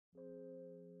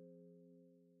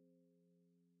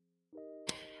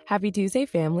Happy Tuesday,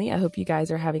 family. I hope you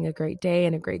guys are having a great day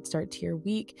and a great start to your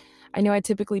week. I know I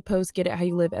typically post Get It How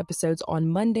You Live episodes on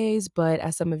Mondays, but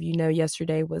as some of you know,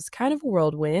 yesterday was kind of a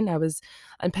whirlwind. I was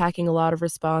unpacking a lot of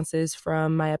responses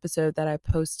from my episode that I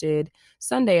posted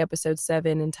Sunday, episode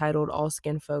 7, entitled All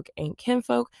Skin Folk Ain't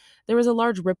Kinfolk. There was a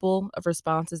large ripple of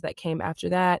responses that came after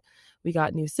that. We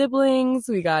got new siblings,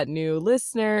 we got new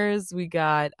listeners, we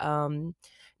got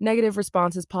negative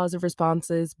responses, positive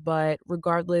responses, but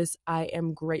regardless, I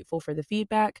am grateful for the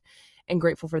feedback and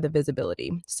grateful for the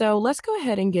visibility. So let's go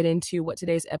ahead and get into what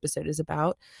today's episode is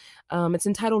about. It's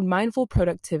entitled Mindful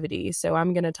Productivity. So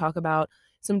I'm going to talk about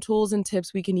some tools and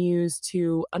tips we can use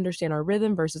to understand our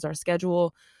rhythm versus our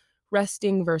schedule,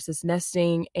 resting versus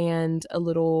nesting, and a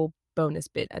little bonus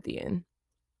bit at the end.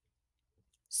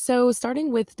 So,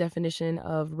 starting with definition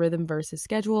of rhythm versus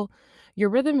schedule, your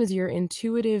rhythm is your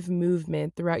intuitive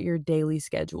movement throughout your daily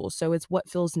schedule. So, it's what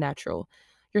feels natural.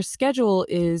 Your schedule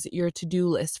is your to-do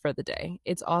list for the day.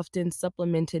 It's often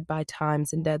supplemented by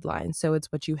times and deadlines, so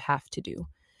it's what you have to do.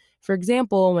 For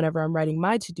example, whenever I'm writing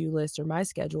my to-do list or my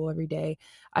schedule every day,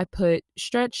 I put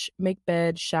stretch, make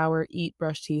bed, shower, eat,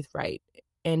 brush teeth, write,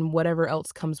 and whatever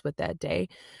else comes with that day.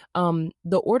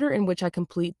 The order in which I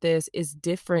complete this is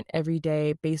different every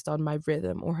day based on my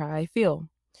rhythm or how I feel.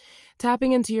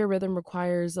 Tapping into your rhythm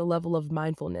requires a level of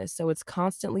mindfulness, so it's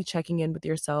constantly checking in with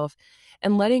yourself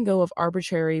and letting go of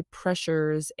arbitrary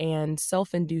pressures and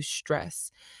self-induced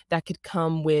stress that could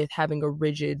come with having a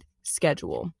rigid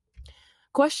schedule.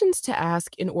 Questions to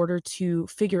ask in order to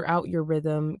figure out your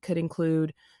rhythm could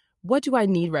include, what do I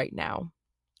need right now?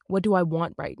 What do I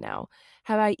want right now?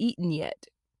 Have I eaten yet?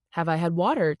 Have I had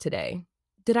water today?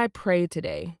 Did I pray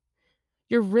today?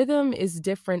 Your rhythm is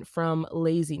different from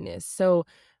laziness. So,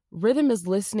 rhythm is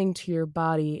listening to your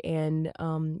body and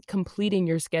completing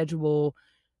your schedule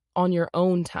on your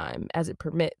own time as it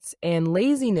permits. And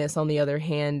laziness, on the other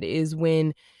hand, is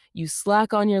when you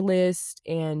slack on your list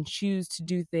and choose to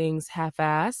do things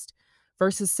half-assed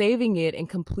versus saving it and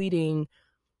completing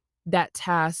that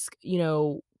task,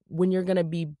 when you're going to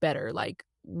be better, like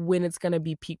when it's going to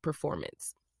be peak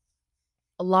performance.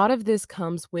 A lot of this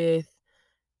comes with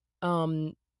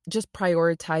um, just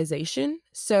prioritization.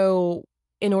 So,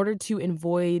 in order to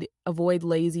avoid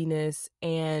laziness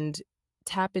and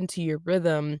tap into your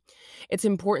rhythm, it's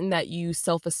important that you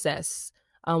self-assess,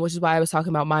 which is why I was talking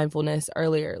about mindfulness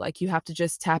earlier. Like, you have to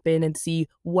just tap in and see,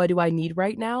 what do I need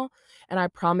right now? And I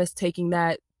promise taking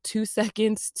that 2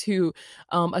 seconds to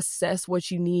assess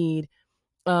what you need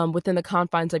within the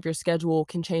confines of your schedule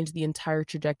can change the entire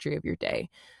trajectory of your day.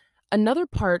 Another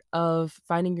part of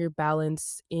finding your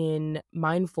balance in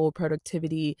mindful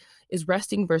productivity is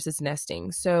resting versus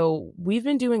nesting. So, we've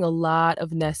been doing a lot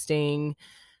of nesting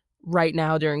right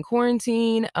now during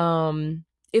quarantine.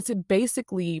 It's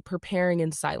basically preparing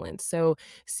in silence. So,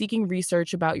 seeking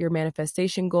research about your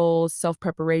manifestation goals, self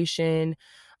preparation,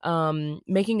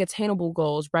 making attainable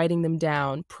goals, writing them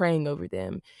down, praying over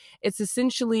them. It's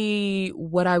essentially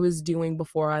what I was doing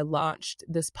before I launched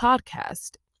this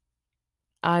podcast.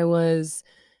 I was,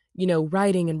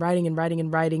 writing and writing and writing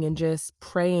and writing and just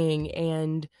praying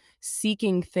and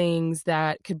seeking things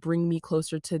that could bring me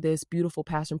closer to this beautiful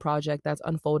passion project that's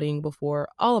unfolding before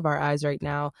all of our eyes right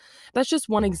now. That's just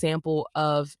one example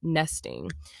of nesting.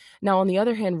 Now, on the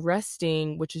other hand,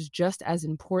 resting, which is just as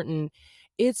important,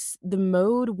 it's the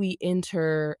mode we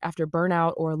enter after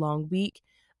burnout or a long week.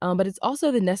 But it's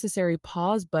also the necessary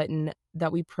pause button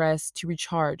that we press to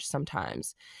recharge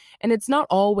sometimes. And it's not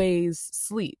always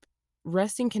sleep.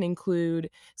 Resting can include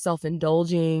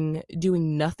self-indulging,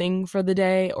 doing nothing for the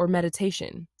day, or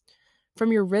meditation.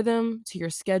 From your rhythm to your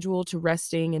schedule to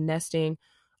resting and nesting,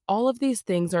 all of these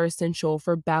things are essential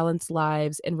for balanced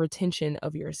lives and retention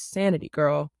of your sanity,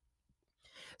 girl.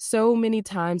 So many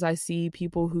times I see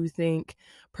people who think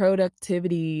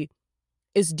productivity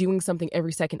is doing something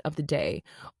every second of the day,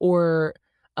 or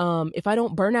if I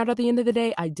don't burn out at the end of the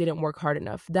day, I didn't work hard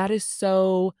enough. That is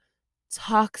so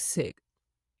toxic.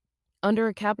 Under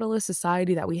a capitalist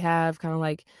society that we have, kind of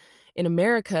like in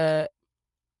America,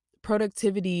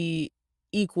 productivity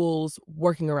equals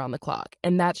working around the clock.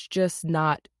 And that's just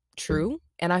not true.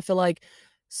 And I feel like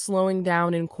slowing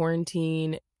down in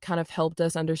quarantine kind of helped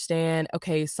us understand,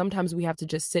 okay, sometimes we have to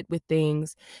just sit with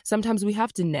things. Sometimes we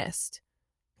have to nest,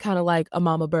 kind of like a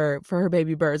mama bird for her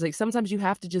baby birds. Like, sometimes you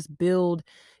have to just build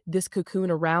this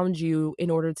cocoon around you in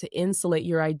order to insulate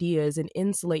your ideas and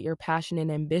insulate your passion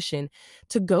and ambition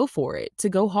to go for it, to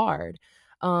go hard.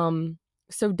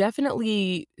 So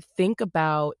definitely think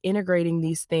about integrating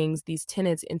these things, these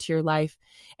tenets into your life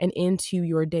and into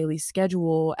your daily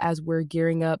schedule as we're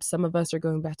gearing up. Some of us are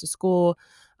going back to school.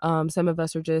 Some of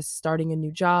us are just starting a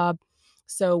new job.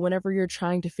 So whenever you're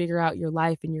trying to figure out your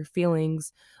life and your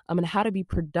feelings, and how to be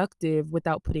productive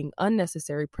without putting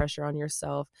unnecessary pressure on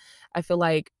yourself, I feel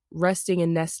like resting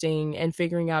and nesting and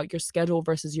figuring out your schedule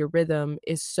versus your rhythm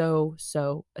is so,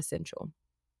 so essential.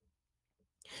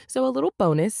 So a little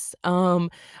bonus, I'm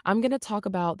going to talk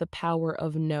about the power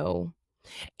of no.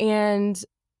 And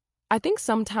I think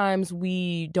sometimes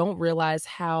we don't realize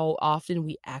how often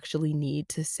we actually need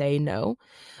to say no.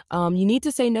 You need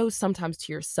to say no sometimes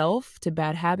to yourself, to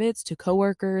bad habits, to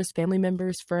coworkers, family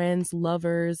members, friends,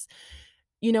 lovers,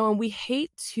 and we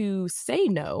hate to say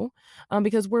no,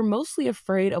 because we're mostly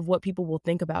afraid of what people will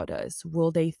think about us.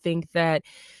 Will they think that,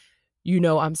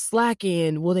 I'm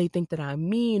slacking? Will they think that I'm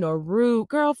mean or rude?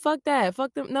 Girl, fuck that.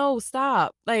 Fuck them. No,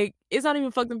 stop. Like, it's not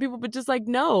even fuck them people, but just like,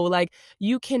 no, like,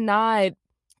 you cannot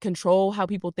control how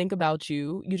people think about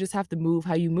you. You just have to move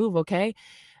how you move, okay?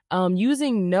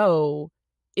 Using no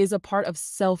is a part of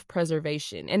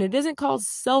self-preservation, and it isn't called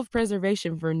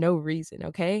self-preservation for no reason,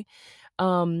 okay?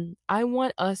 I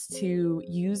want us to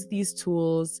use these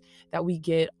tools that we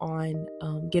get on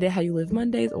Get It How You Live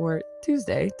Mondays or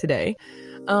Tuesday today,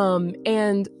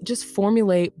 and just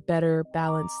formulate better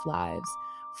balanced lives,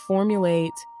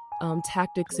 formulate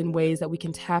tactics and ways that we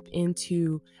can tap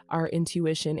into our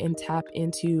intuition and tap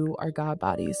into our God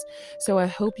bodies. So I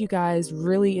hope you guys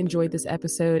really enjoyed this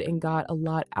episode and got a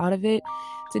lot out of it.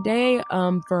 Today,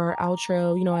 for our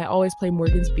outro, I always play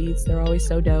Morgan's beats. They're always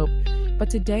so dope. But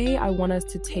today, I want us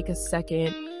to take a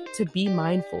second to be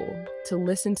mindful, to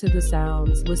listen to the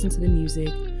sounds, listen to the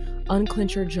music,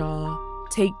 unclench your jaw,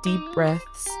 take deep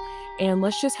breaths, and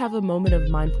let's just have a moment of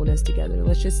mindfulness together.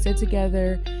 Let's just sit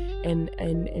together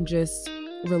and just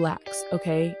relax,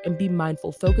 okay? And be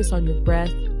mindful. Focus on your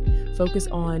breath. Focus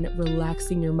on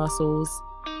relaxing your muscles.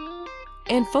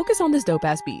 And focus on this dope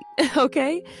ass beat,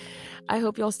 okay? I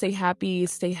hope y'all stay happy,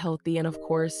 stay healthy, and of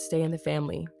course, stay in the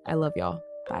family. I love y'all.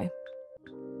 Bye.